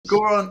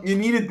Goron, you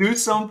need to do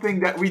something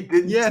that we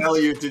didn't tell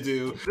you to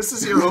do. This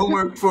is your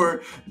homework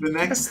for the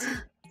next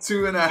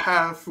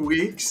 2.5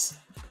 weeks.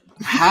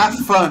 Have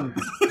fun.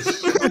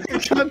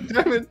 God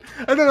damn it.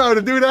 I don't know how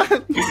to do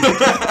that.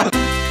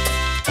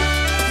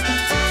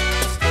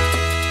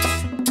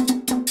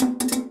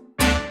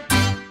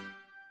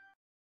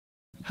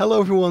 Hello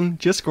everyone,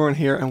 JustGoron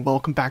here and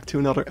welcome back to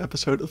another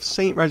episode of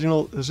Saint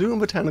Reginald Zoo and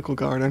Botanical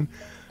Garden.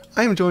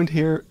 I am joined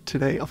here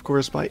today, of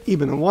course, by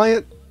Iben and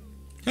Wyatt.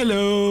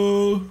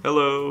 Hello.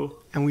 Hello.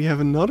 And we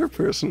have another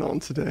person on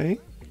today.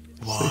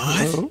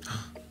 What?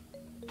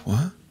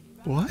 What?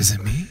 What? Is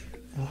it me?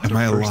 Am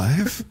I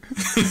alive?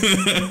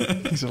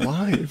 He's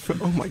alive.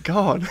 Oh my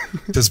god.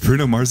 Does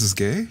Bruno Mars is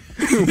gay?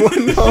 What?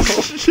 No.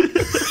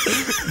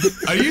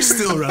 Are you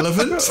still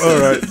relevant?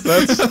 Alright,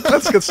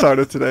 let's get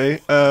started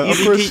today. Of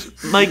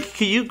course, Mike,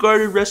 can you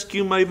guard and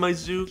rescue my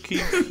zoo? Can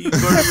you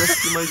guard and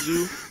rescue my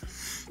zoo?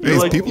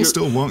 Hey, people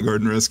still want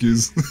garden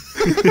rescues.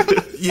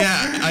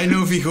 Yeah, I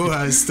know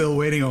Vigoa is still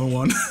waiting on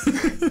one.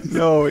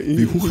 No,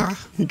 he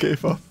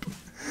gave up.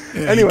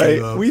 Yeah,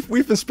 anyway,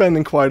 we've been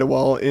spending quite a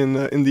while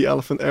in the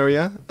elephant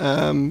area,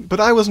 but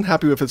I wasn't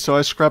happy with it, so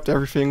I scrapped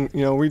everything.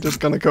 You know, we're just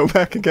gonna go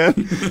back again.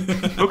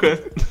 Okay.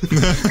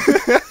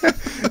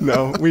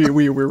 No,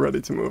 we're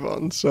ready to move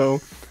on. So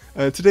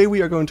today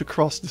we are going to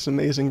cross this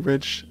amazing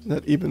bridge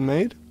that Iben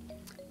made,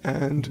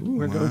 and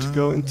we're going to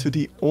go into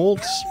the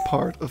old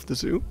part of the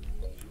zoo.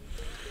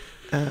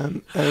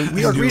 And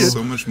we are greeted.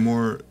 So much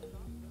more.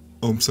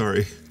 Oh, I'm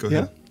sorry. Go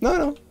ahead. Yeah.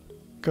 No.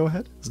 Go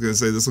ahead. I was gonna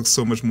say this looks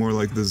so much more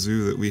like the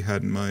zoo that we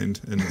had in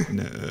mind and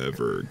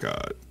never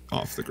got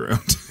off the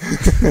ground.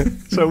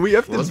 So we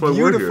have this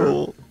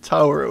beautiful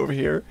tower over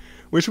here,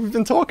 which we've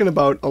been talking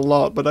about a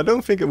lot, but I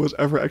don't think it was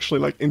ever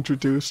actually like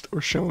introduced or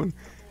shown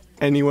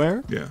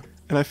anywhere. Yeah.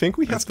 And I think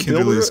we have to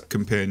Kimberly's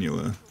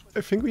Campanula.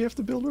 I think we have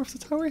the builder of the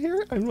tower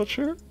here. I'm not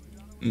sure.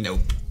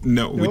 Nope.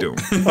 No, we don't.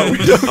 Oh, we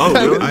don't. Oh,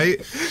 really?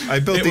 I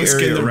built the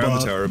area around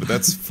the tower, but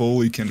that's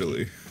fully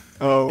Kindly.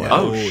 Oh. Yeah.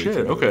 Oh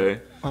shit. Okay.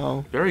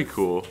 Wow. Very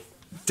cool.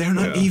 They're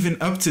not even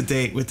up to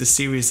date with the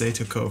series they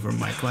took over,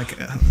 Mike. Like,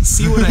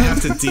 see what I have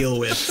to deal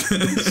with.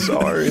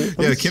 Sorry.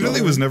 Yeah,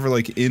 Kindly was never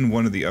like in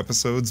one of the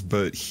episodes,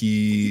 but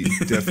he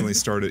definitely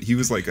started. He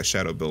was like a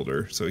shadow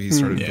builder, so he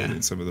started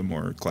building some of the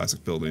more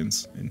classic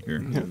buildings in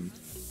here. Yeah.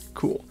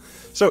 Cool.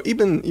 So,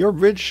 Iben, your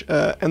bridge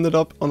ended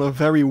up on a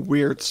very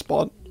weird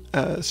spot.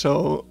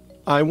 So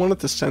I wanted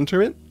to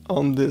center it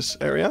on this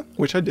area,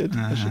 which I did,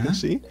 as you can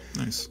see.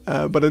 Nice.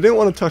 But I didn't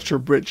want to touch your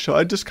bridge, so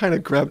I just kind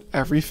of grabbed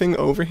everything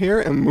over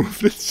here and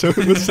moved it so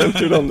it was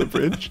centered on the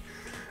bridge.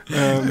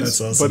 That's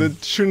awesome. But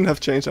it shouldn't have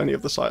changed any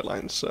of the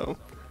sidelines, so...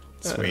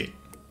 Sweet.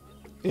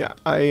 Yeah,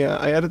 I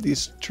added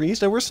these trees.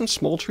 There were some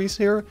small trees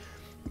here.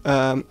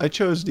 I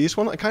chose these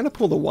one. I kind of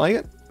pulled a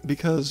Wyatt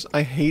because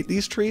I hate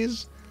these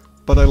trees,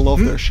 but I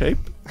love their shape.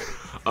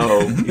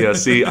 Oh yeah,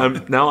 see,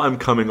 I'm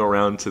coming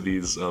around to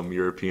these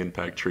European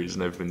pack trees,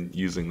 and I've been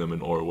using them in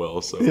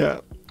Orewell. So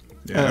yeah,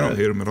 I don't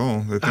hate them at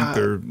all. I think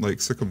they're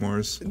like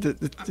sycamores.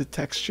 The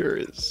texture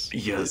is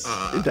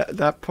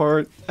that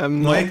part.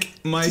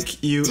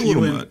 Mike,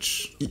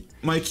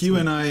 you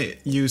and I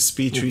use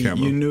speed tree.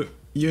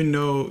 You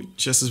know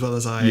just as well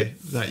as I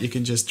that you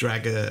can just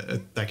drag a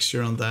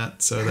texture on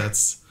that. So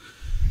that's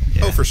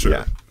oh for sure.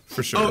 Yeah.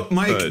 For sure. Oh,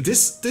 Mike,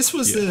 this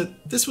was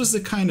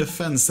the kind of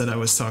fence that I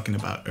was talking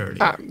about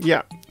earlier.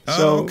 Yeah.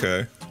 So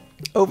okay.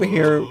 Over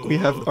here we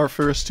have our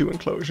first two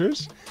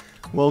enclosures.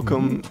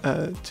 Welcome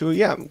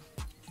to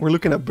we're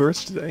looking at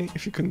birds today.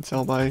 If you couldn't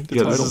tell by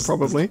the title,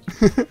 probably.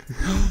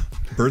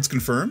 Birds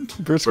confirmed.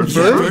 Birds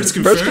confirmed. Birds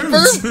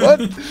confirmed.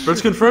 What?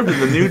 Birds confirmed in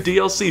the new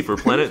DLC for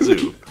Planet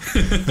Zoo.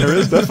 There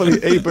is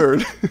definitely a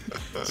bird.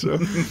 So.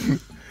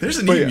 There's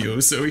an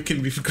emu, so it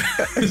can be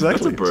exactly.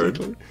 That's a bird.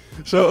 Exactly.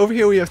 So over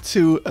here we have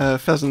two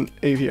pheasant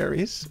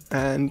aviaries,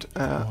 and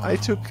I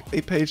took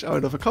a page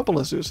out of a couple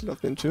of zoos that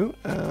I've been to.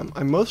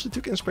 I mostly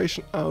took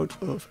inspiration out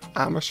of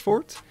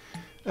Amersfoort,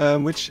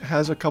 which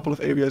has a couple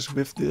of aviaries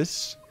with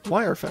this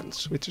wire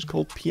fence, which is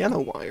called piano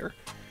wire.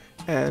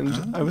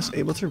 And I was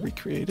able to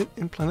recreate it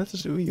in Planet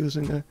Zoo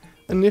using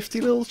a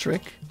nifty little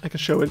trick. I can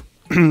show it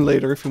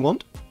later if you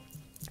want.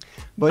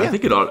 But yeah. I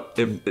think it ought,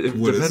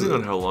 depending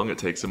on how long it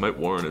takes, it might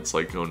warrant it's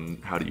like on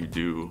how do you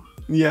do.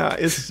 Yeah,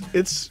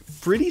 it's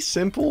pretty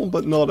simple,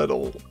 but not at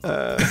all.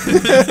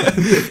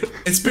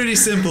 It's pretty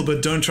simple,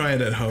 but don't try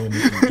it at home.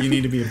 You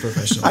need to be a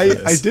professional.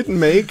 I did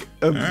make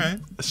a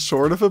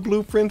sort of a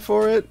blueprint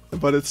for it,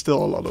 but it's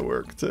still a lot of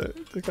work to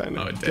kind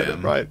of get it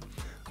right.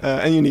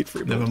 And you need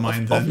free Never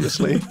mind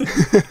obviously.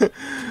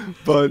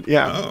 But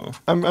yeah,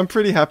 I'm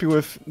pretty happy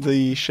with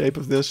the shape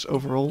of this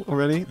overall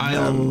already. I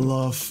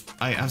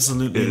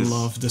absolutely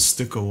love the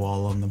stucco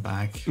wall on the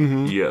back.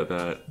 Mm-hmm. Yeah,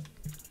 that.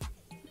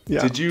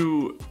 Yeah. Did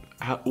you?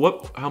 How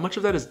much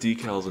of that is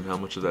decals and how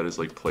much of that is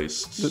like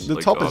placed? The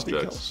like, top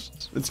objects?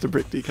 is decals. It's the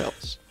brick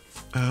decals.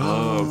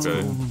 Oh,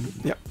 okay.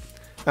 Yeah.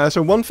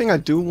 So one thing I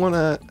do want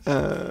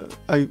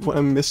to, what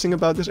I'm missing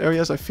about this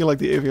area is I feel like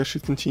the area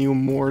should continue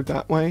more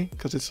that way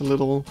because it's a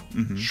little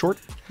short.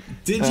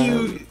 Did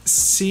you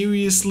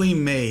seriously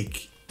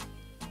make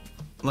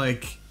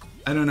like,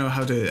 I don't know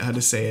how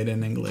to say it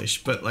in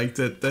English, but like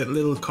that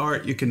little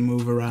cart you can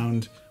move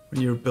around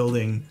when you're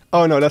building.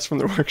 Oh no, that's from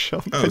the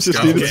workshop. Oh, I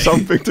just needed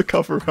something to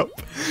cover up.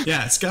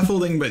 Yeah,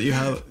 scaffolding, but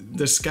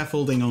there's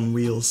scaffolding on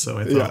wheels, so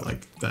I thought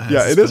like that.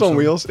 Has it is on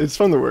wheels. It's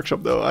from the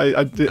workshop though.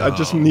 I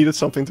just needed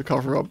something to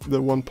cover up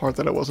the one part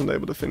that I wasn't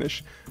able to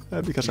finish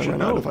because I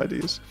ran out of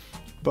ideas.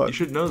 But you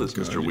should know this,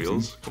 Mr.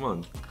 Wheels. Come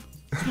on.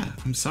 Yeah,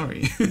 I'm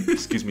sorry.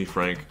 Excuse me,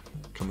 Frank.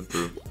 Coming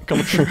through.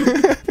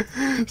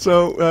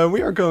 So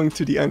we are going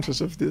to the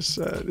entrance of this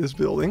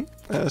building.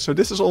 So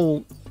this is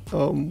all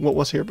what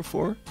was here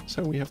before.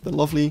 So we have the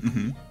lovely,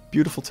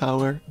 beautiful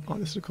tower. Oh,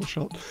 this is a cool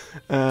shot.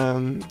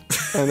 And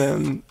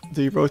then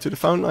the road to the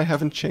fountain I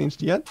haven't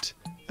changed yet.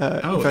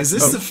 Is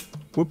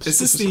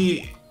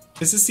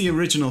this the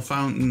original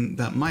fountain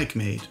that Mike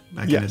made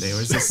back in the day?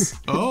 Or is this?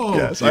 Oh,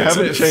 yes. I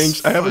haven't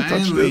changed. I haven't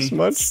touched this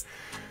much.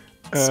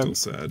 Still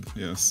sad,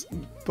 yes.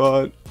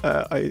 But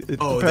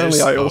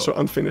apparently I also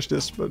unfinished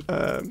this, but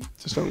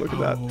just don't look at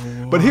that.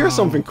 But here's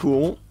something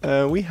cool.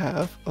 We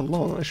have a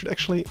lawn. I should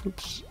actually.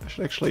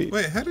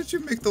 Wait, how did you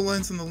make the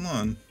lines in the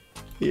lawn?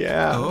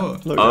 Yeah.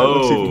 Look, that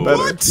looks even better.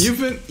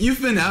 What?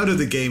 You've been out of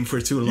the game for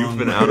too long. You've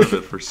been out of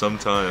it for some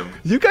time.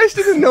 You guys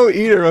didn't know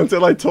either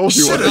until I told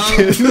you what I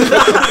did.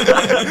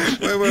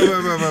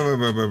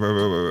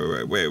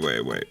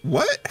 Wait.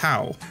 What?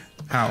 How?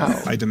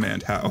 I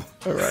demand how.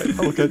 All right,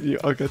 I'll get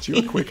you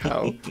a quick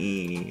how.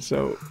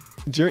 So,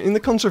 in the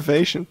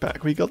conservation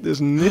pack, we got this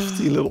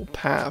nifty little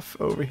path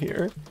over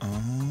here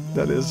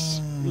that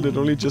is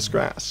literally just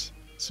grass.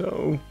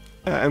 So,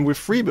 and with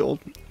free build,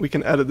 we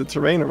can edit the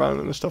terrain around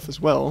and stuff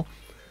as well.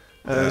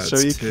 So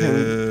you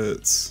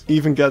can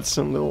even get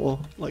some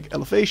little like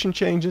elevation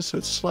changes, so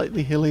it's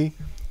slightly hilly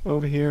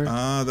over here.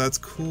 Ah, that's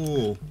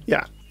cool.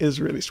 Yeah, it's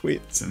really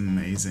sweet. It's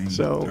amazing.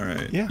 So, all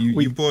right, yeah,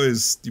 you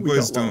boys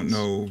don't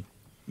know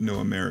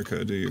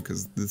America, do you?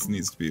 Because this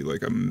needs to be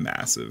like a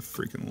massive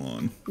freaking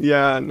lawn.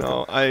 Yeah,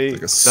 no,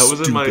 that was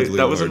in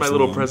my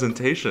little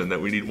presentation that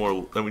we need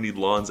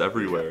lawns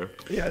everywhere.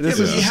 Yeah, this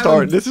is the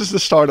start. This is the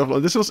start of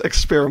lawn. This was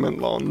experiment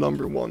lawn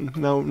number 1.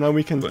 Now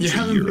we can. You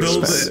haven't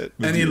built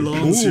any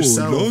lawns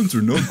yourself. Lawns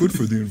are not good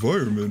for the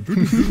environment.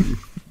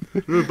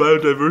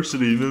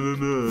 Biodiversity.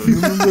 No.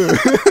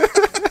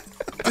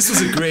 This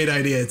was a great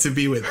idea to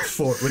be with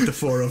the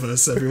 4 of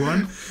us,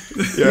 everyone.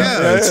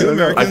 Yeah, 2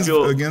 Americans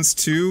against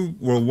 2,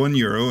 well, 1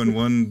 Euro and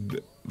 1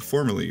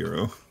 formerly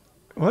Euro.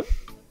 What?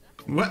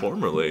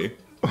 Formerly?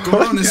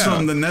 Goron is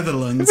from the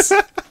Netherlands.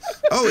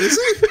 Oh, is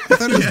he? I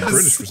thought he was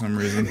British for some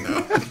reason.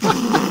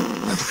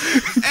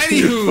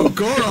 Anywho,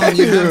 Goron,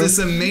 you have this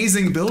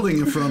amazing building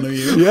in front of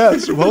you.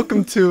 Yes,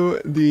 welcome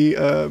to the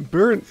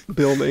bird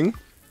building.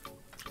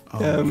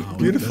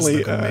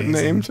 Beautifully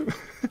named.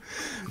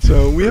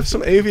 So we have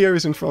some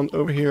aviaries in front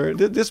over here.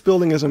 This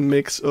building is a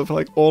mix of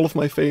like all of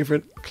my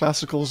favorite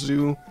classical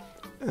zoo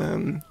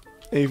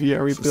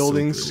aviary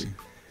buildings.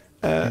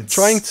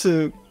 Trying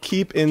to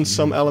keep in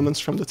some elements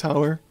from the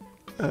tower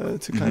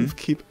to kind of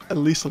keep at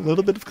least a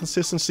little bit of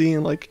consistency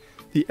in like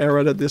the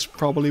era that this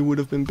probably would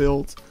have been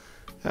built.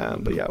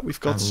 But yeah, we've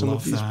got some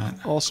of these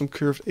awesome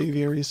curved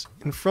aviaries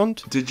in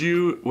front. Did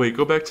you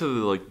go back to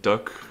the like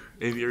duck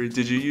aviary?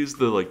 Did you use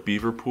the like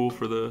beaver pool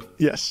for the?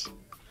 Yes.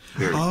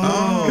 Very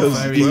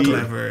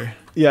clever.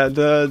 Yeah,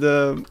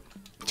 the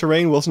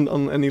terrain wasn't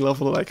on any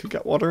level that I could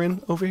get water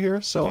in over here,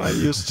 so I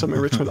used some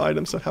enrichment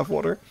items that have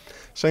water.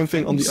 Same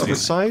thing on the other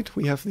side.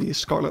 We have the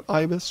scarlet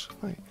ibis,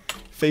 my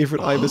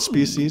favorite ibis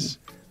species,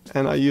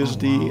 and I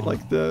used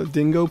the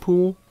dingo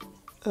pool.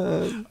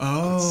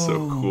 That's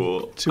so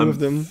cool. 2 of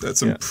them. That's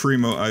some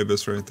primo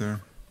ibis right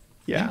there.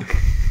 Yeah,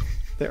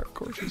 they're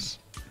gorgeous.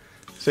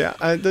 So yeah,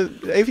 the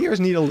aviaries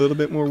need a little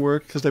bit more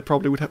work because they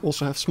probably would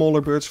also have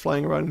smaller birds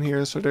flying around in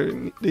here. So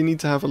they need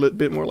to have a little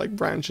bit more like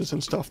branches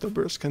and stuff that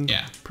birds can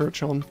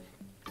perch on.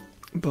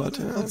 But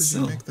how did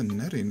you make the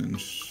netting and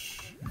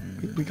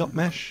we got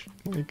mesh.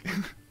 Well,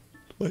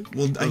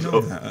 I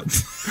know that.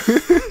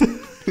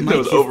 That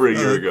was over a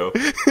year ago.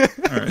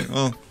 All right.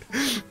 Well.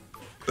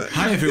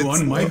 Hi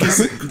everyone. Mike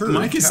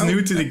is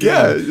new to the game.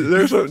 Yeah,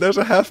 there's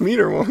a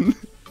half-meter one.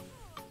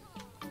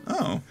 Oh.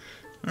 All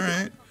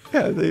right.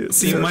 Yeah,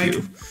 see, Mike,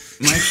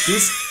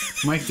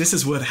 this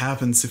is what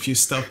happens if you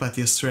stop at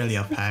the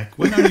Australia pack.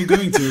 When are you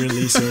going to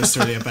release your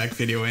Australia pack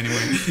video anyway?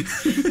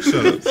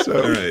 Shut up.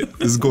 All right,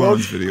 this is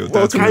Goron's video.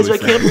 Guys, really I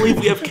can't believe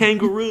we have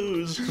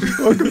kangaroos.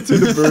 Welcome to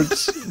the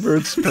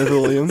birds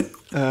pavilion.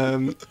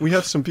 We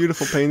have some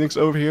beautiful paintings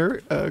over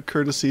here,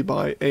 courtesy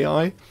by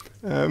AI.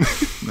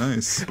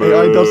 Nice.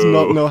 AI does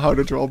not know how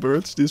to draw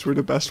birds. These were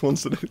the best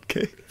ones that it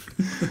gave.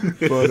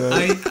 But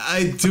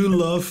I do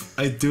love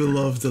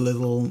the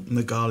little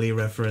Nagali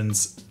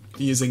reference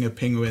using a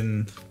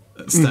penguin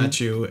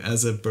statue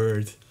as a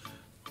bird.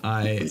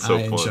 I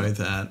enjoy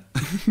that.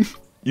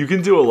 You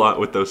can do a lot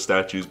with those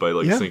statues by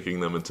sinking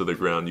them into the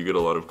ground. You get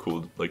a lot of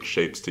cool like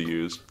shapes to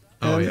use.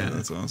 Oh yeah,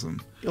 that's awesome.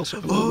 You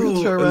also have a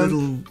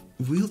little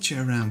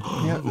wheelchair ramp.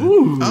 Yeah.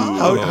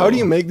 How do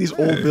you make these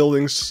old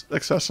buildings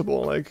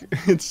accessible? Like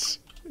it's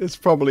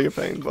probably a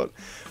pain, but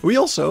we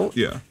also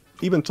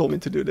Iben told me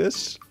to do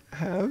this.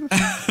 have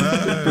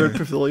the Bird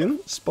Pavilion,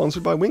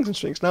 sponsored by Wings and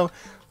Strings. Now,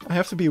 I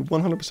have to be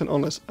 100%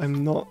 honest,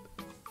 I'm not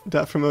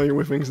that familiar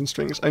with Wings and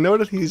Strings. I know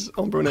that he's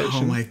on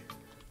BroNation. Oh my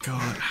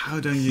god, how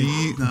do you...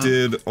 He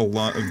did a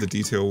lot of the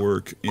detail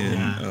work in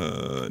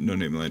No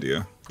Name No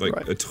Idea.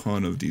 Like, a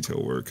ton of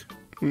detail work.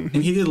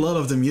 And he did a lot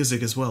of the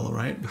music as well,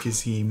 right?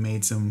 Because he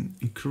made some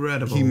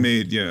incredible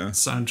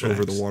soundtracks.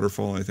 Over the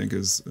Waterfall, I think,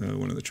 is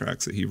one of the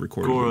tracks that he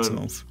recorded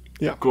himself.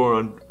 Yeah.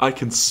 Goron, I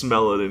can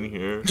smell it in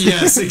here.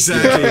 Yes,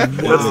 exactly.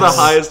 That's the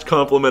highest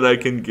compliment I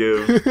can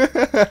give.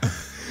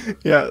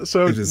 Yeah,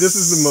 so this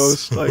is the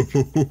most, like...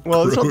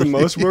 Well, it's not the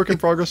most work in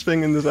progress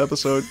thing in this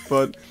episode,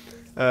 but...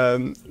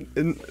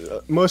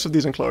 most of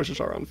these enclosures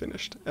are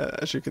unfinished,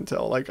 as you can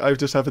tell. Like, I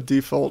just have a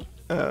default,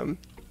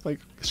 like,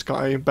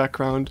 sky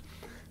background.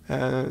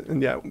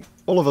 And yeah,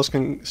 all of us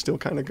can still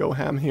kind of go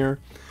ham here,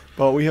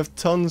 but we have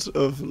tons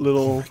of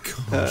little,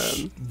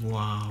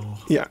 wow,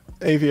 yeah,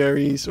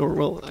 aviaries, or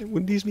well,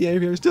 would these be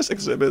aviaries? Just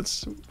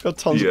exhibits. We've got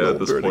tons of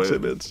little bird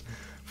exhibits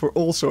for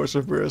all sorts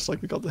of birds.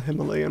 Like we got the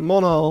Himalayan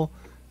monal,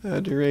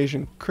 the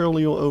Eurasian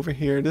curlew over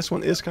here. This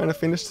one is kind of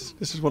finished.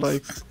 This is what I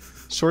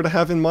sort of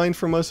have in mind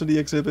for most of the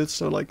exhibits.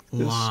 So like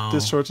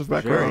this sorts of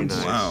backgrounds.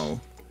 Nice. Wow.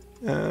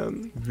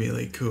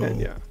 Really cool. And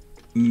yeah.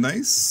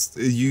 Nice.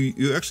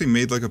 You actually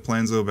made like a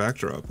Plan Zoo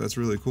backdrop. That's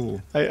really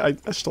cool. I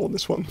stole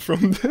this one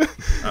from the...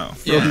 Oh,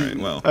 alright,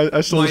 well.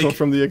 I stole this one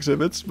from the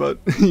exhibits, but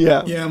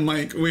yeah. Yeah,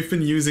 Mike, we've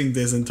been using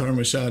this in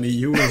Tarmashani.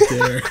 You were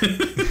there.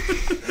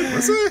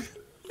 Was I?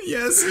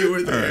 Yes, you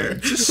were there.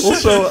 Right.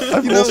 Also,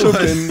 I've also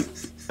been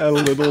a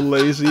little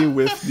lazy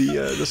with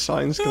the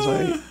signs, because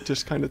I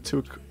just kind of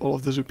took all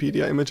of the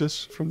Zoopedia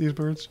images from these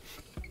birds.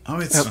 Oh,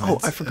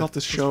 I forgot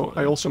to show.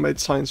 I also made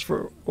signs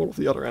for all of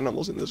the other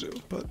animals in the zoo,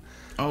 but...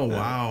 Oh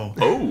wow!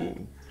 Oh,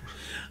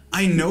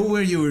 I know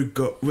where you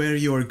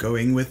were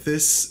going with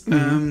this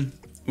building,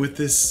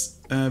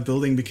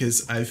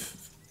 because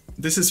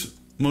this is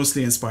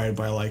mostly inspired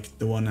by like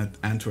the one at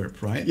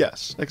Antwerp, right?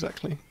 Yes,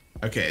 exactly.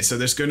 Okay, so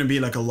there's going to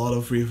be like a lot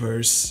of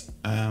reverse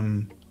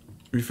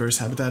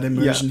habitat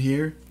immersion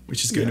here,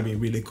 which is going to be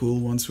really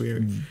cool once we're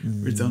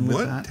done with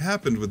that. What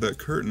happened with that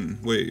curtain?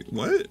 Wait,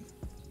 what?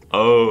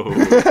 Oh.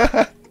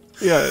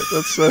 Yeah,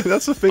 that's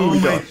the thing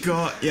we got. Oh my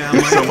god, yeah.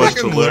 So much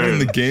to learn.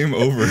 The game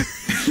over.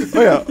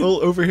 Oh yeah,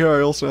 well, over here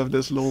I also have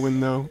this little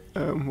window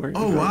where you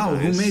can wow,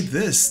 who made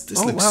this?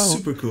 This looks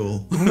super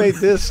cool. Who made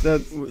this?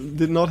 That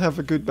did not have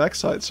a good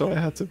backside, so I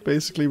had to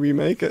basically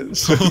remake it.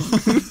 So.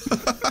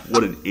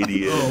 What an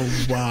idiot.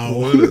 Oh wow.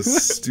 What a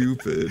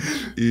stupid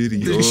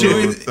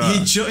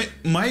idiot.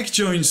 Mike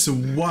joins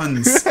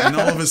once, and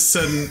all of a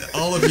sudden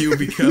all of you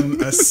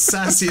become as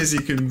sassy as you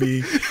can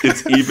be.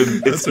 It's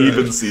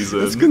even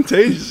season. It's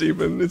contagious,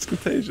 even. It's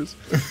contagious.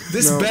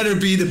 This better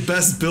be the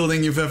best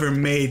building you've ever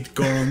made,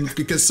 Goron,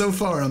 because so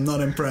far I'm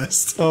not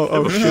impressed. I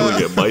have a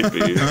feeling it might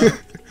be.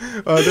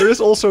 There is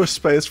also a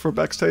space for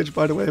backstage,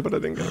 by the way, but I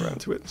didn't get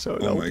around to it. So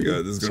oh my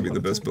god, this is going to be the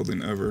best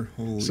building ever.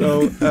 Holy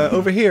so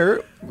over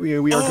here, we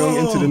are going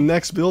into the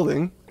next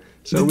building.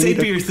 So the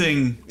tapir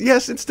thing.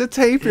 Yes, it's the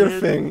tapir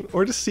thing,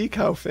 or the sea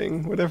cow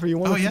thing, whatever you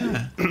want. Oh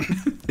yeah.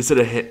 Is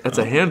it that's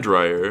a hand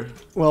dryer?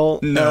 Well,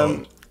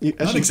 no,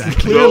 as not you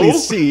clearly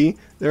see,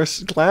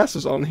 there's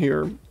glasses on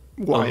here,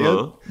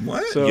 Wyatt.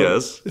 What? So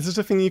yes. This is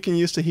a thing you can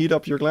use to heat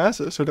up your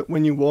glasses, so that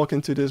when you walk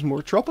into this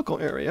more tropical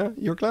area,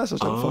 your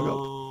glasses don't fog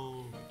up.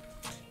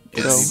 I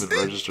didn't even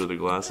register the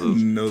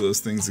glasses. Know those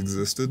things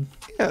existed?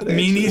 Yeah,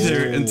 me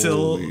neither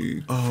until.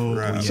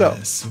 Crap. So,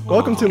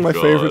 welcome to my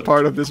favorite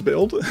part of this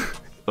build.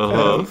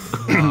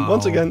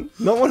 Once again,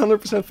 not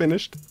 100%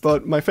 finished,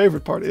 but my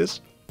favorite part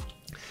is.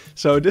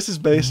 So this is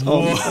based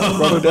on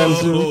Rotterdam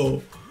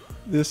Zoo.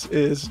 This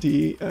is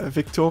the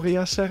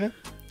Victoria Serre,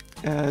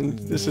 and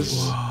this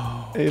is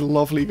a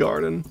lovely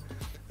garden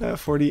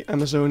for the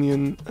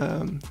Amazonian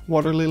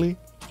water lily,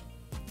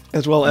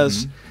 as well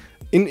as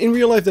in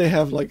real life they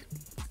have like.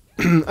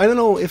 I don't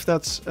know if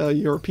that's a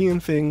European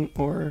thing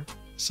or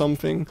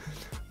something,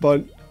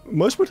 but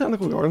most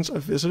botanical gardens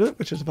I've visited,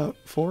 which is about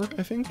 4,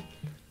 I think,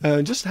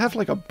 just have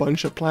like a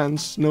bunch of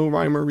plants, no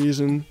rhyme or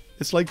reason.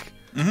 It's like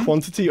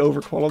quantity over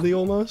quality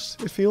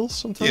almost, it feels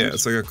sometimes. Yeah,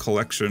 it's like a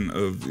collection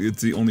of,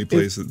 it's the only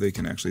place that they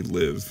can actually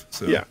live.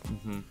 So. Yeah,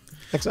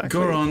 exactly.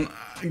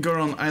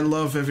 Goron, I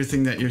love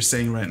everything that you're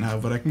saying right now,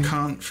 but I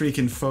can't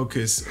freaking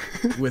focus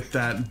with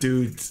that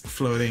dude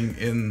floating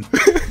in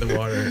the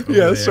water.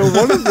 Yeah, there. so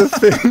one of the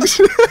things.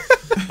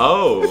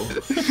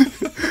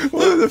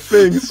 One of the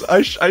things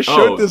I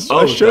showed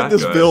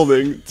this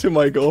building to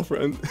my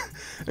girlfriend,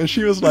 and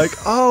she was like,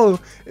 "Oh,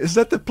 is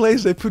that the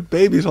place they put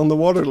babies on the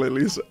water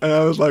lilies?" And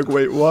I was like,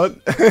 "Wait, what?"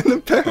 And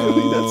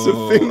apparently that's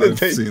a thing that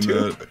they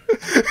do. That.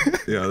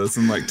 Yeah, that's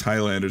in like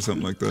Thailand or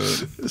something like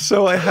that.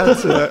 So I had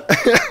to,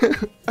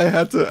 I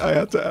had to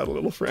add a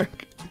little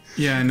Frank.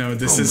 Yeah, I know.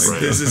 This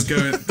is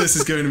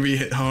going to be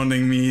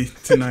haunting me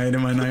tonight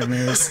in my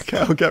nightmares. Okay,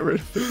 I'll get rid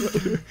of it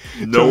later.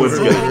 No one's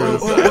getting rid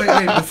of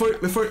that.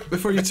 Wait,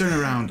 before you turn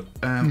around,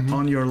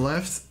 on your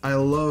left, I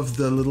love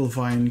the little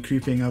vine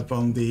creeping up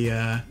on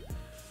the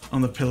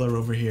pillar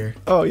over here.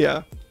 Oh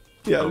yeah.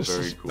 Yeah, Oh, there's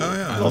very just cool. Oh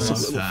yeah, lots of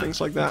nice. little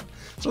things like that.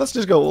 So let's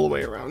just go all the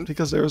way around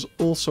because there's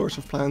all sorts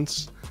of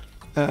plants.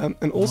 And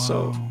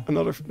also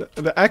another,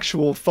 the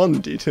actual fun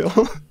detail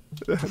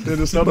that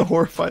is not a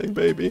horrifying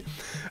baby,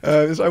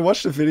 is I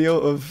watched a video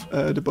of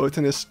the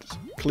botanist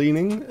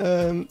cleaning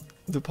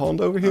the pond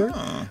over here,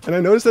 and I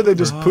noticed that they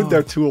just put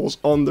their tools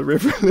on the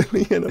river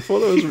lily, and I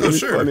thought it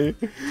was really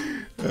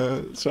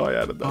funny. So I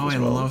added that. Oh, as I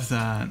well. love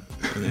that.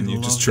 And then you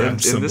love just that.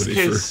 trapped In this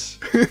somebody case,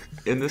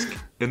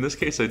 in this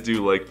case, I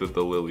do like that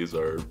the lilies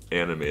are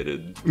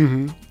animated.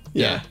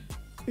 Yeah,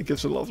 it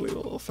gives a lovely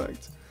little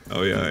effect.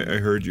 Oh yeah, I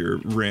heard your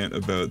rant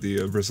about the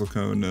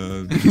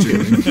bristlecone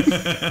jiggling.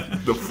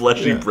 The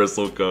fleshy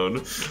bristlecone.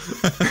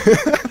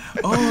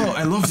 Oh,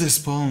 I love this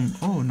poem.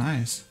 Oh,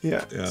 nice.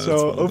 Yeah. Yeah, So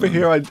that's well over done.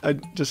 here, I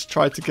just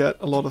tried to get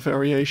a lot of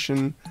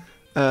variation,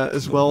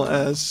 as well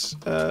as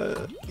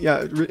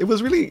it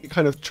was really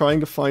kind of trying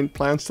to find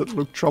plants that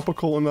look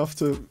tropical enough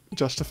to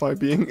justify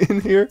being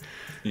in here.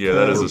 Yeah,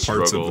 that is Or a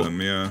parts struggle. of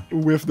them, yeah.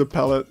 With the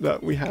palette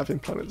that we have in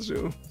Planet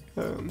Zoo.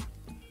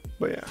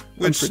 But yeah,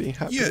 Which, I'm pretty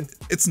happy. yeah,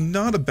 it's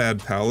not a bad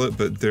palette,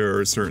 but there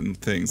are certain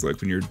things, like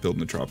when you're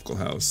building a tropical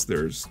house,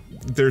 there's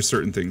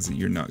certain things that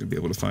you're not going to be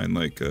able to find,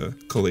 like a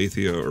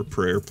calathea or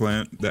prayer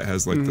plant that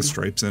has like the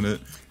stripes in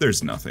it.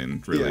 There's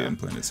nothing really Yeah. in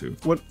Planet Zoo.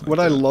 What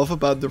I love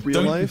about the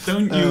real life.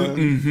 Don't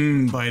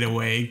you? By the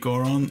way,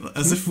 Goron,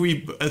 as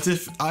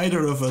if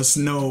either of us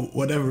know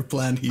whatever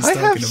plant he's I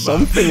talking have about.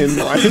 something in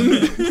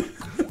mind.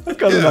 I've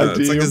got an Yeah, it's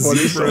idea like a of what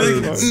he's zebra.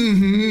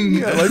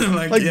 talking about.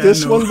 Yeah, like yeah,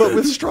 this no. one, but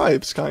with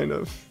stripes, kind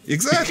of.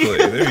 Exactly.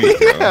 There you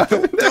go.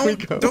 There we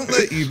go. Don't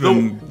let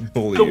even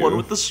bully The you. one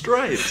with the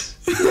stripes.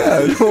 Yeah,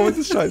 the one with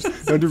the stripes.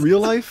 Now, the real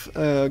life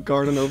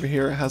garden over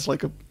here has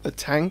like a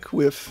tank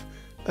with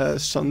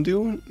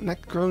sundew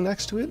growing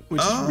next to it,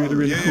 which is really,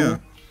 really cool.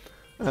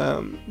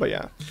 But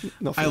yeah,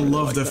 nothing I really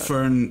love like the that.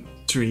 fern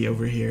tree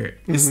over here.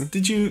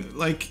 Did you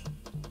like?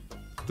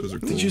 Those are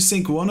cool. Did you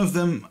sink one of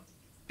them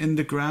in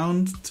the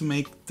ground to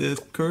make the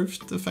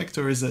curved effect,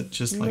 or is that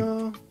just like?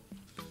 No,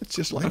 it's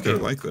just like Okay,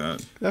 it. like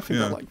that. Definitely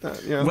Yeah. not like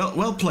that. Yeah.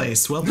 Well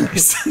placed. Well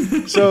placed.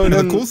 so And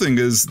then, the cool thing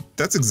is,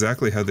 that's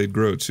exactly how they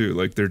grow too.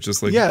 Like they're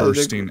just like Yeah, they-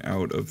 bursting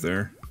out of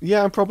there.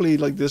 yeah, and probably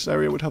like this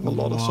area would have a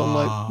lot of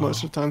sunlight Wow.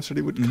 most of the time, so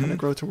they would kind of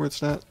grow towards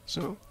that.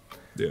 So,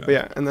 Yeah. but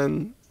yeah, and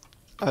then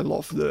I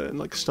love the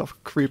like stuff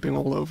creeping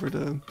all over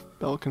the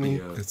balcony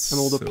Yeah. It's and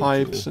all the so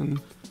pipes cool. and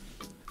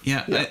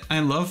Yeah,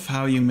 I love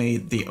how you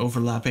made the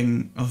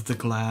overlapping of the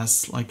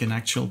glass like an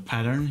actual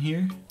pattern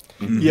here.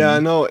 yeah,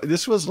 no,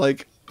 this was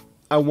like,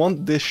 I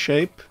want this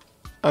shape.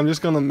 I'm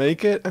just gonna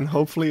make it, and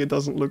hopefully it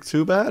doesn't look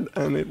too bad,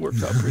 and it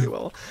worked out pretty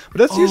well. But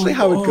that's usually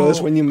how it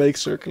goes when you make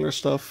circular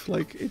stuff.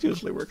 Like, it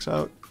usually works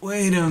out.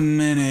 Wait a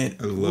minute.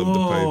 I love the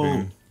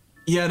piping.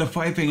 Yeah, the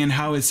piping and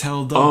how it's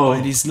held up Oh.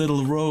 by these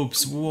little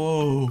ropes.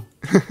 Whoa.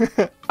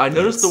 I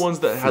noticed the ones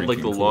that had like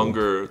the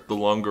freaking cool.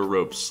 longer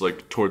ropes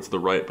like towards the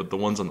right, but the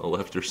ones on the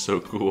left are so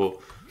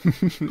cool.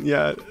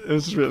 Yeah, it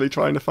was really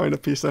trying to find a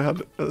piece that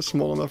had a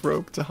small enough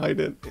rope to hide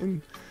it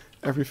in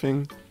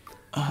everything.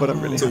 But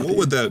I'm really So happy.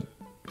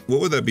 what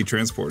would that be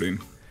transporting?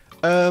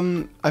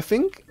 I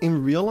think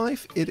in real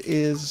life it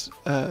is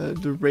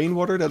the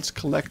rainwater that's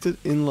collected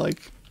in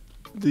like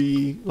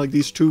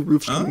these two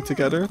roofs coming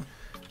together,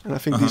 and I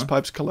think these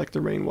pipes collect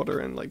the rainwater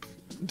and like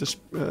just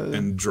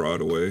And draw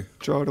it away.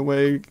 draw it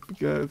away,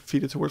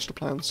 feed it towards the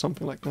plants,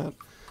 something like that.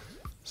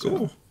 So,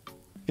 Cool.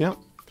 yeah.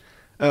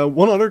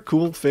 One other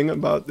cool thing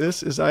about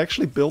this is I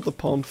actually built the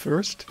pond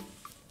first.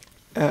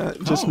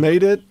 Just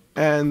made it,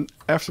 and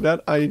after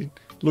that I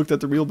looked at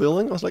the real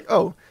building. I was like,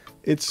 oh,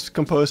 it's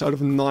composed out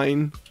of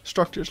 9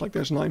 structures. Like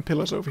there's 9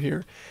 pillars over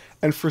here,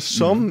 and for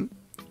some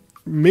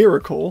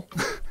miracle,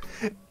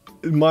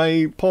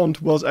 my pond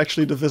was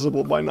actually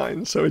divisible by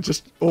 9. So it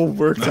just all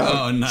worked out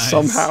Oh, nice.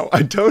 somehow.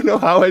 I don't know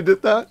how I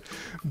did that,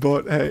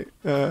 but hey,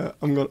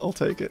 I'll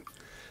take it.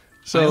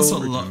 So I also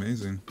Freaking love.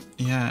 amazing.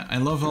 Yeah, I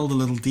love all the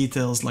little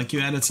details. Like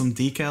you added some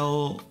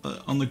decal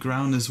on the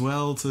ground as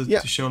well to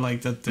show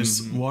like that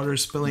there's water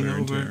spilling Wear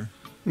and over.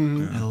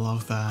 tear. I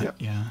love that. Yeah.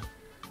 Yeah.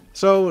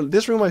 So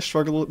this room I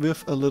struggled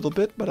with a little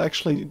bit, but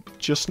actually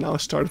just now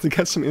started to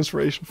get some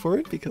inspiration for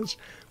it because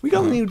we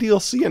got a new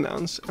DLC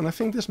announced, and I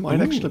think this might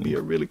actually be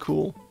a really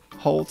cool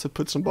hall to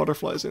put some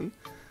butterflies in.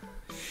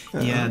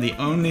 Yeah, the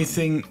only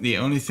thing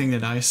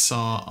that I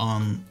saw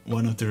on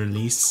one of the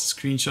release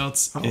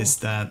screenshots is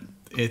that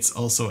it's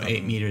also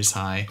 8 meters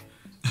high.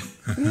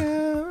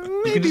 Yeah,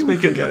 You maybe can just we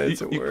make can it. get it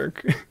to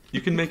work.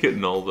 You can make it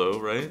null though,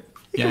 right?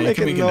 Yeah, we you can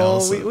can make make it it null.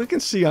 also.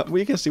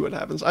 We can see what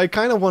happens. I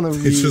kind of want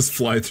to It's just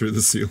fly through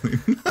the ceiling.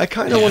 I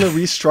kind of want to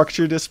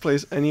restructure this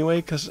place anyway,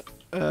 because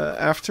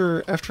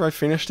after I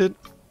finished it,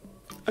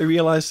 I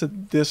realized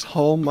that this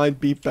hall might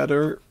be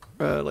better,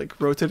 like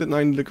rotate it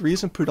 90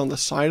 degrees and put it on the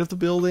side of the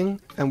building,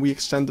 and we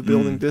extend the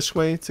building this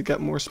way to get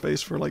more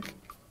space for like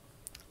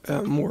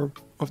more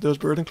of those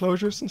bird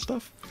enclosures and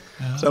stuff.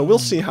 So we'll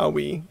see how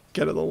we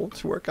get it all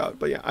to work out.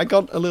 But yeah, I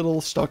got a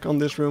little stuck on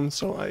this room,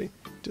 so I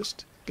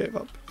just gave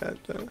up.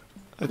 And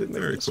I didn't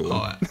make Very this. cool.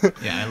 Oh,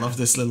 yeah, I love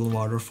this little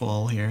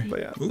waterfall here. But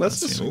yeah, Ooh, let's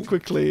that's just cool.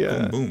 quickly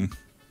Boom, boom.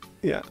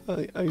 Yeah,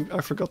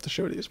 I forgot to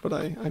show these, but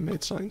I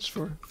made signs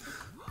for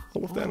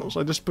all of the animals.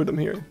 I just put them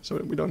here so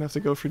that we don't have to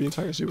go through the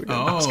entire zoo again.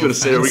 I was gonna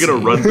say, are we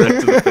gonna run back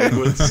to the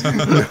penguins?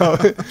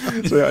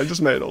 No. So yeah, I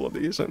just made all of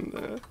these and.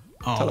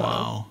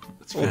 Wow,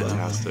 that's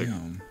fantastic.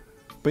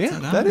 But yeah,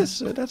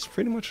 that's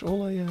pretty much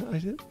all I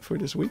did for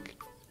this week.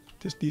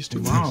 Just these 2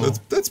 weeks. Wow.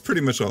 That's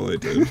pretty much all I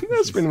did.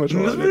 That's pretty much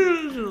all I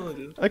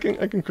did.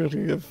 I can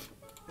quickly give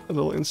a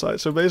little insight.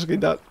 So basically,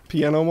 that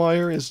piano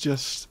wire is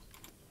just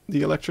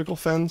the electrical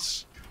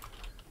fence,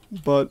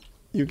 but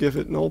you give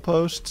it null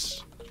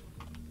posts.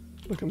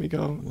 Look at me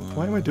go.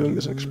 Why am I doing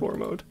this in Explore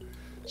mode?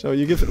 So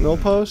you give it null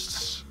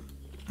posts.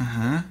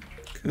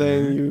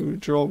 Then you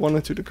draw one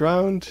into the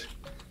ground.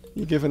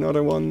 You give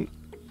another one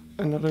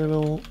another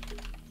little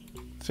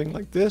thing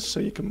like this, so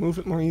you can move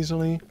it more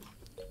easily.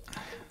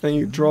 Then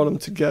you draw them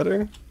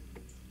together,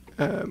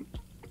 and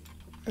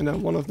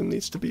then one of them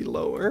needs to be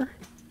lower,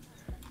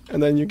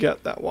 and then you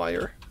get that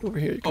wire over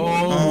here. You can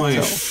my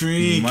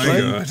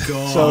freaking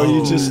God. So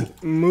you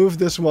just move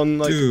this one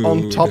like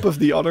on top of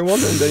the other one,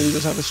 and then you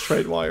just have a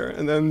straight wire,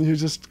 and then you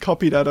just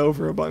copy that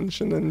over a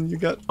bunch, and then you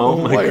get my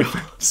wire. God.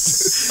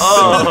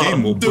 The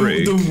game will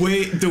break.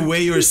 The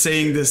way you're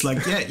saying this,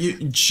 like, yeah, you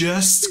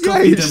just Yeah,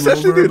 copy you them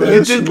just over.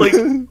 did But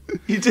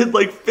You did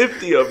like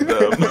 50 of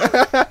them.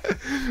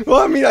 Well,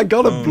 I mean, I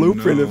got a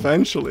blueprint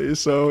eventually,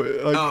 so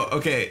like,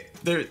 okay.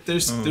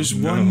 There's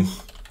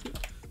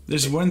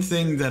one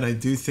thing that I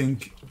do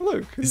think.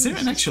 look. Is there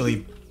an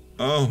actually?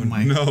 Oh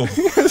my no!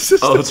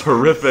 It's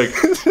horrific.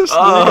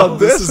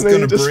 This is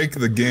gonna break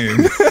the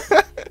game.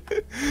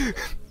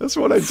 That's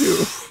what I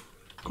do.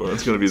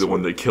 Goran's gonna be the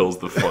one that kills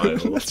the file.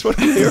 That's what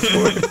I'm here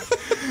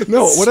for.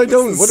 No, what I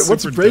don't.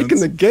 What's breaking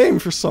the game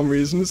for some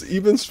reason is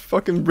Iben's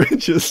fucking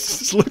bridges.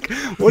 Just look,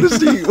 what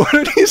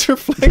are these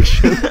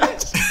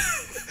reflections?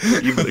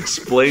 Even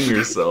explain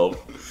yourself.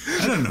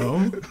 I don't know.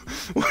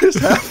 What is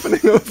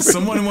happening over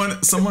Someone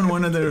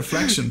wanted a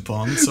reflection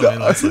pond, so I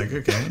was like,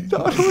 okay. The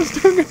other was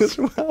doing it as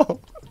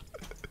well.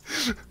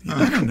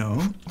 I don't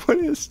know. What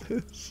is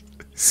this?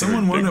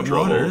 Someone wanted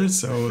water,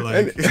 so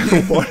like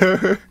And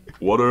water.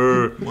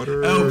 Water.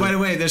 Oh, by the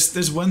way,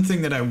 there's one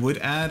thing that I would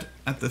add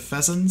at the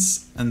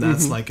pheasants, and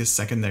that's like a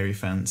secondary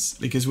fence,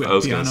 because with I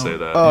was piano. gonna say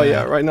that. Oh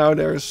yeah, right now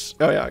there's.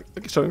 Oh yeah,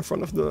 so in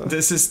front of the.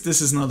 This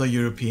is not a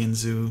European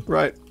zoo.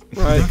 Right.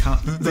 They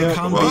can't be.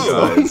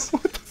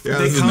 Yeah,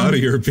 this is not a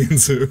European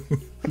zoo.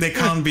 They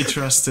can't be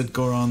trusted,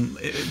 Goron.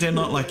 They're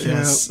not like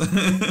us.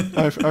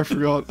 I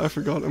forgot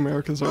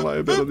Americans are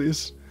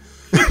liabilities.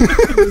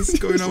 What's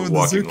going on with the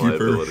Walking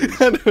zookeeper?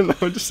 liabilities. I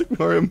don't know, just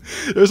ignore him.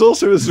 There's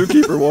also a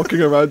zookeeper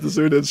walking around the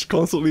zoo that's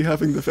constantly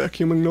having the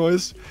vacuuming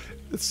noise.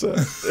 It's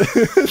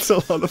it's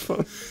a lot of fun.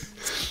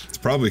 It's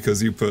probably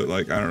because you put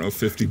like, I don't know,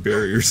 50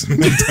 barriers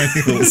in one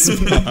tiny little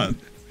spot.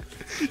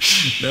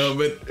 No,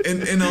 but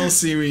in all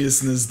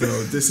seriousness,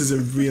 though, this is a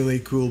really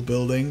cool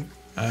building.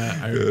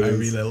 I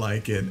really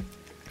like it.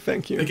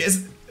 Thank you. Like,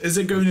 is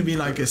it going to be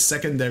like a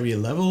secondary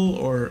level,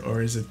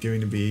 or is it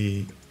going to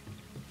be?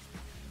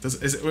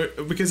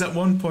 Because at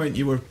one point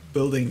you were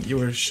building,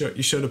 you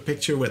showed a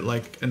picture with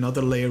like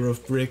another layer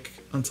of brick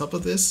on top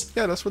of this.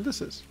 Yeah, that's what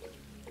this is.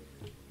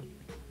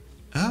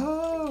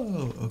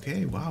 Oh,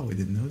 okay. Wow, I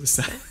didn't notice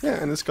that.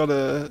 Yeah, and it's got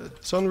a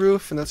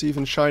sunroof, and that's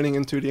even shining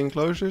into the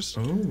enclosures.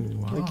 Oh,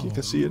 wow. Like you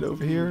can see it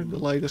over here. The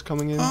light is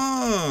coming in.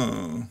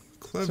 Oh,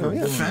 clever. So,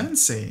 yeah.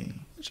 Fancy.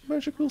 It's a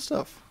bunch of cool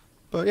stuff.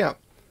 But yeah,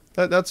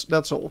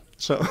 that's all.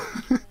 So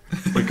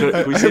Wait, can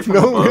we I see have from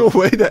no above? real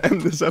way to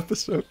end this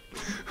episode.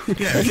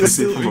 Yeah, Can we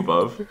see from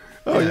above?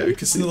 Oh yeah, we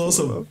can still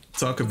also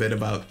talk a bit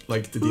about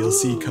like the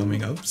DLC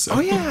coming up. So. Oh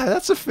yeah,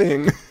 that's a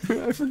thing.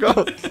 I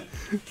forgot.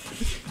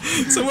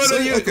 So what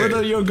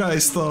are your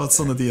guys' thoughts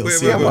on the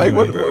DLC? Yeah, Mike, I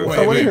want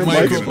to hear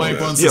Mike. Mike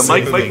wants Yeah, to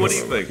say Mike, things. what do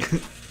you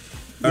think?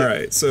 All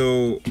right,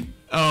 so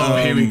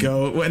Here we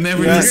go.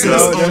 Whenever yeah, he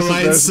says no, all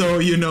right, so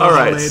you know All how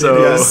right, late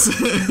so- it is.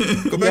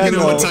 go back into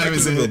no. the What time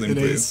is it? building, It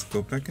please. is.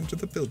 Go back into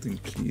the building,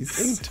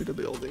 please. Into the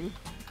building.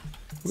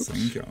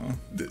 Thank y'all.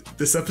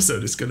 This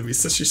episode is going to be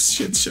such a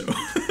shit show.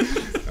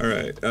 All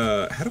right,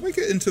 how do I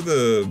get into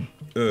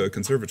the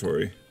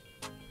conservatory?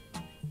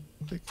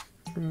 Like,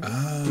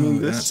 Oh,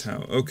 mean that's this?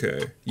 how.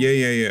 Okay.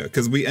 Yeah.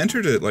 Because we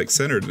entered it like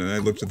centered, and I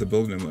looked at the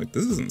building, and I'm like,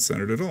 this isn't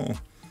centered at all.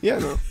 yeah,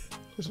 no.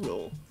 There's a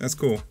little. That's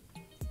cool.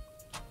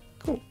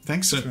 Cool.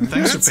 Thanks for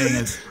paying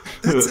it.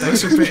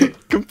 Thanks for paying.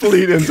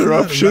 Complete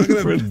interruption. I'm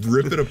not gonna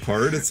rip it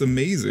apart. It's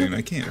amazing.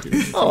 I can't do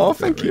it. Oh,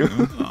 thank you.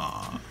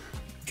 Now.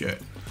 Good.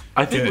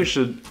 I think Good. we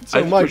should.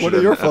 So, Mike, what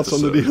are your thoughts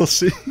on the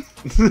DLC?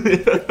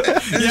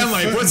 Yeah,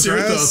 Mike, what's your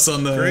Grass, thoughts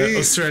on the great.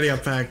 Australia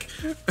pack?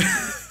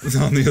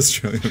 On the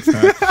Australian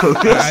pack.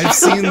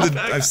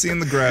 I've seen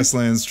the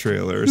Grasslands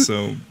trailer,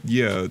 so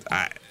yeah.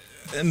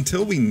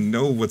 Until we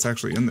know what's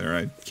actually in there,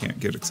 I can't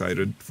get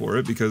excited for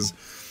it because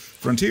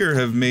Frontier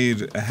have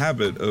made a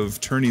habit of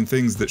turning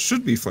things that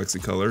should be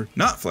Flexicolor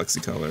not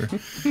Flexicolor,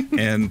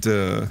 and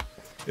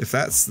if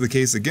that's the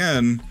case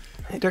again,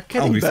 They're I'll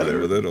getting be better.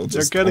 fine with it.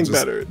 They're getting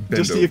better. bend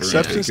Just the over and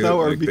exceptions take it now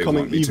are like they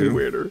becoming want me even to.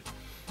 weirder.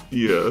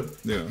 Yeah.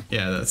 Yeah.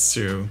 Yeah, that's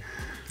true.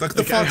 Like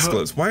the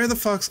foxgloves. Why are the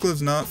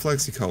foxgloves not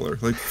flexicolor?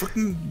 Like,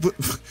 fucking,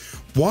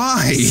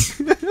 why?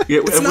 Yeah,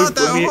 it's not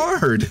that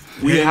hard.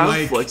 We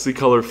have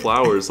flexicolor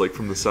flowers like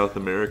from the South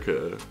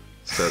America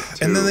set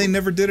too. And then they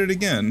never did it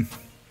again.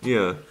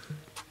 Yeah.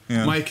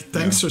 Mike,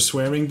 thanks for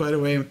swearing, by the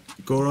way.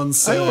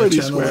 Goron's I already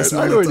channel swear. is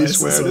I already monetized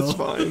swear. as well. It's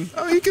fine.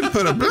 Oh, you can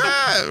put a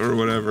blah or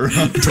whatever.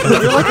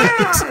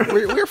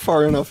 We're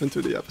far enough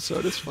into the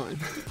episode. It's fine.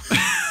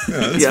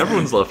 Yeah,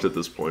 everyone's left at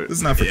this point.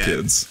 It's not for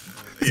kids.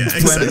 Yeah,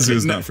 Planet Zoo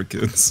is not for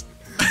kids.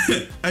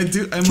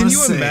 Can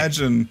you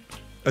imagine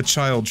a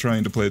child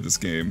trying to play this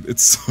game?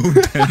 It's so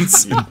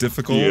dense and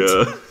difficult.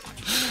 Yeah.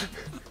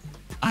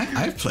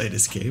 I've played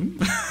this game.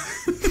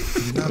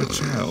 You're not a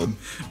child.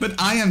 But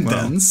I am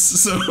dense,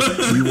 so...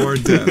 You are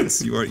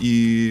dense. You are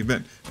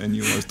Iben. And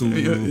you are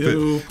stupid.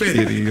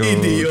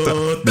 Idiota.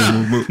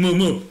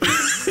 Moo.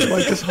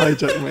 Mike has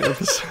hijacked my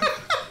episode.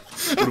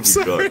 I'm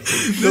sorry.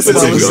 Not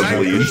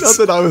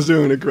that I was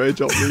doing a great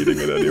job reading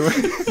it anyway.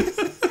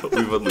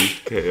 We've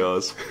unleashed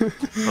chaos.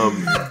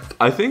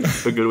 I think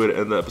a good way to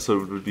end the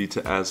episode would be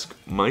to ask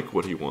Mike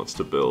what he wants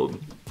to build.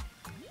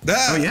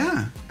 Oh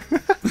yeah.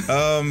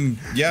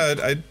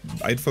 Yeah,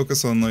 I'd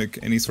focus on like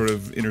any sort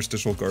of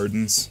interstitial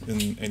gardens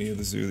in any of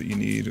the zoo that you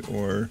need,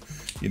 or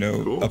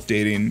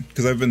updating,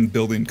 because I've been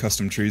building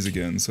custom trees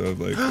again. So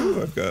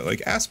I've got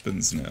like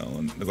aspens now,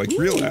 and like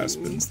real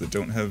aspens that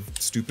don't have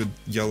stupid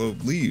yellow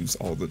leaves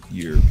all the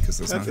year, because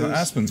that's not how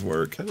aspens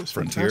work. That is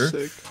Frontier.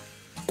 fantastic.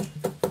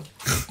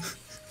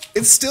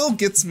 It still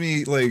gets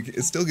me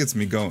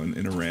going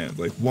in a rant.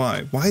 Like,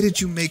 why did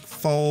you make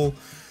fall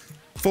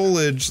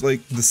foliage?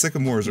 Like, the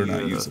sycamores are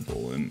not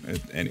usable. And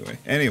anyway.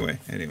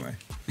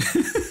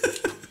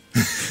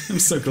 I'm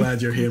so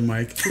glad you're here,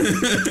 Mike.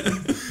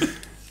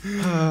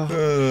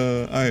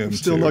 I am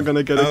still not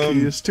gonna get a key.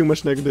 There's too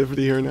much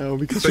negativity here now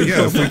because. But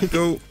yeah,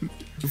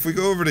 if we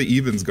go over to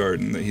Iben's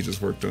garden that he just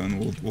worked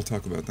on, we'll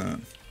talk about that.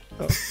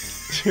 Oh,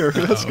 sure.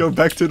 Let's go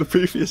back to the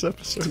previous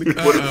episode.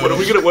 What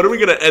are we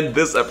gonna end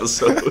this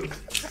episode?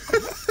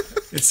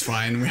 It's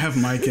fine. We have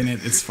Mike in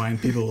it. It's fine.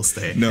 People will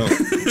stay. No,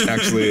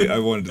 actually, I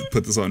wanted to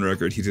put this on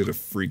record. He did a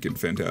freaking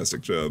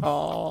fantastic job.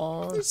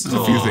 Aww. There's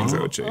a few things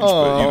I would change,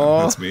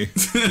 but that's me.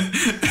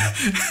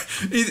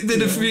 He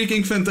did a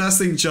freaking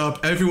fantastic job.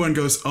 Everyone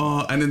goes,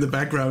 "Oh," and in the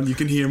background you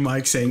can hear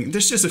Mike saying,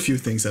 "There's just a few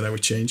things that I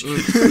would change."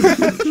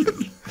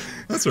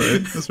 That's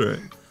right.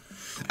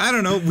 I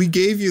don't know. We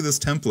gave you this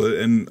template,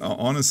 and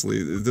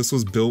honestly, this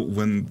was built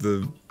when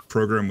the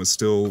program was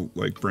still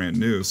like brand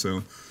new.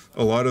 So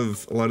a lot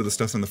of the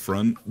stuff in the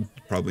front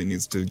probably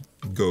needs to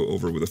go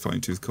over with a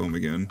fine-tooth comb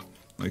again,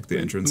 like the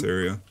entrance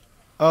area.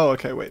 Oh,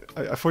 okay. Wait,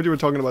 I thought you were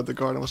talking about the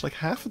garden. I was like,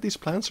 half of these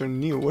plants are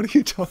new. What are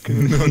you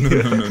talking about?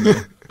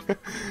 No.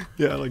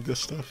 Yeah, like this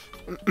stuff.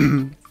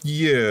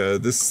 Yeah,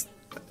 this.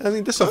 I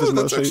mean, this stuff is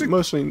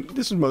mostly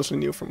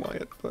new from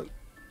Wyatt, but.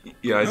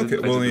 Yeah. Okay.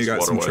 Well, you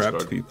got some trapped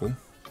garden. People.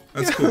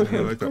 That's cool.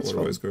 I like that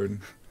waterwise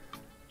garden.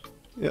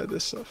 Yeah,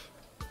 this stuff.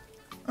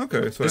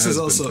 Okay, so this has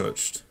been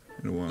touched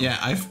in a while. Yeah,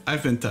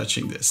 I've been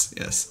touching this.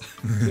 Yes.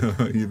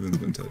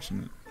 You've been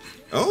touching it.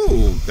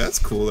 Oh, that's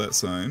cool. That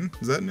sign,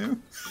 is that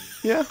new?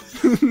 Yeah.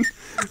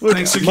 Look,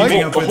 thanks for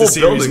keeping up with the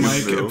series,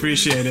 Mike.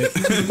 Appreciate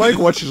it. Mike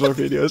watches our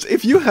videos.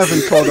 If you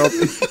haven't caught up,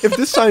 if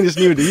this sign is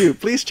new to you,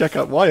 please check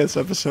out Wyatt's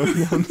episode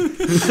 1.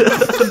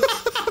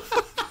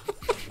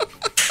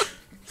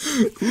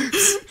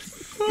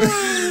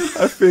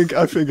 I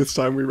think it's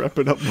time we wrap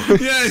it up. Yeah,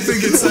 I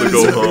think it's time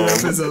to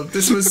wrap this up.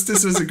 This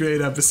was a great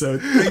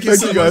epispisode. Thank you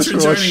so much for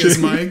joining us,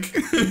 Mike.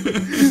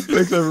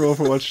 Thanks everyone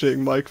for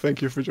watching. Mike,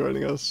 thank you for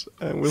joining us,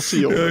 and we'll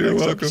see you on the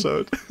next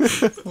episode.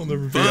 I'll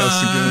never be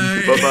asked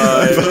again.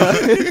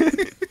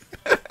 Bye.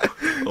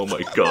 Oh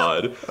my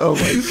god. Oh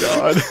my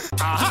god.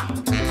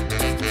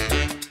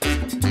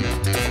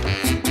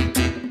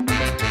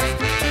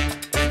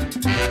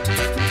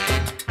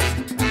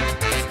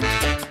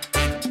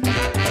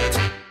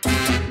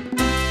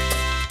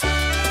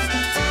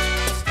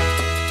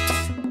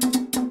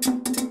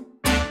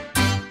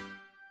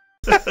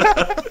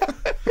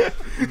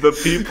 The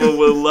people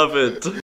will love it.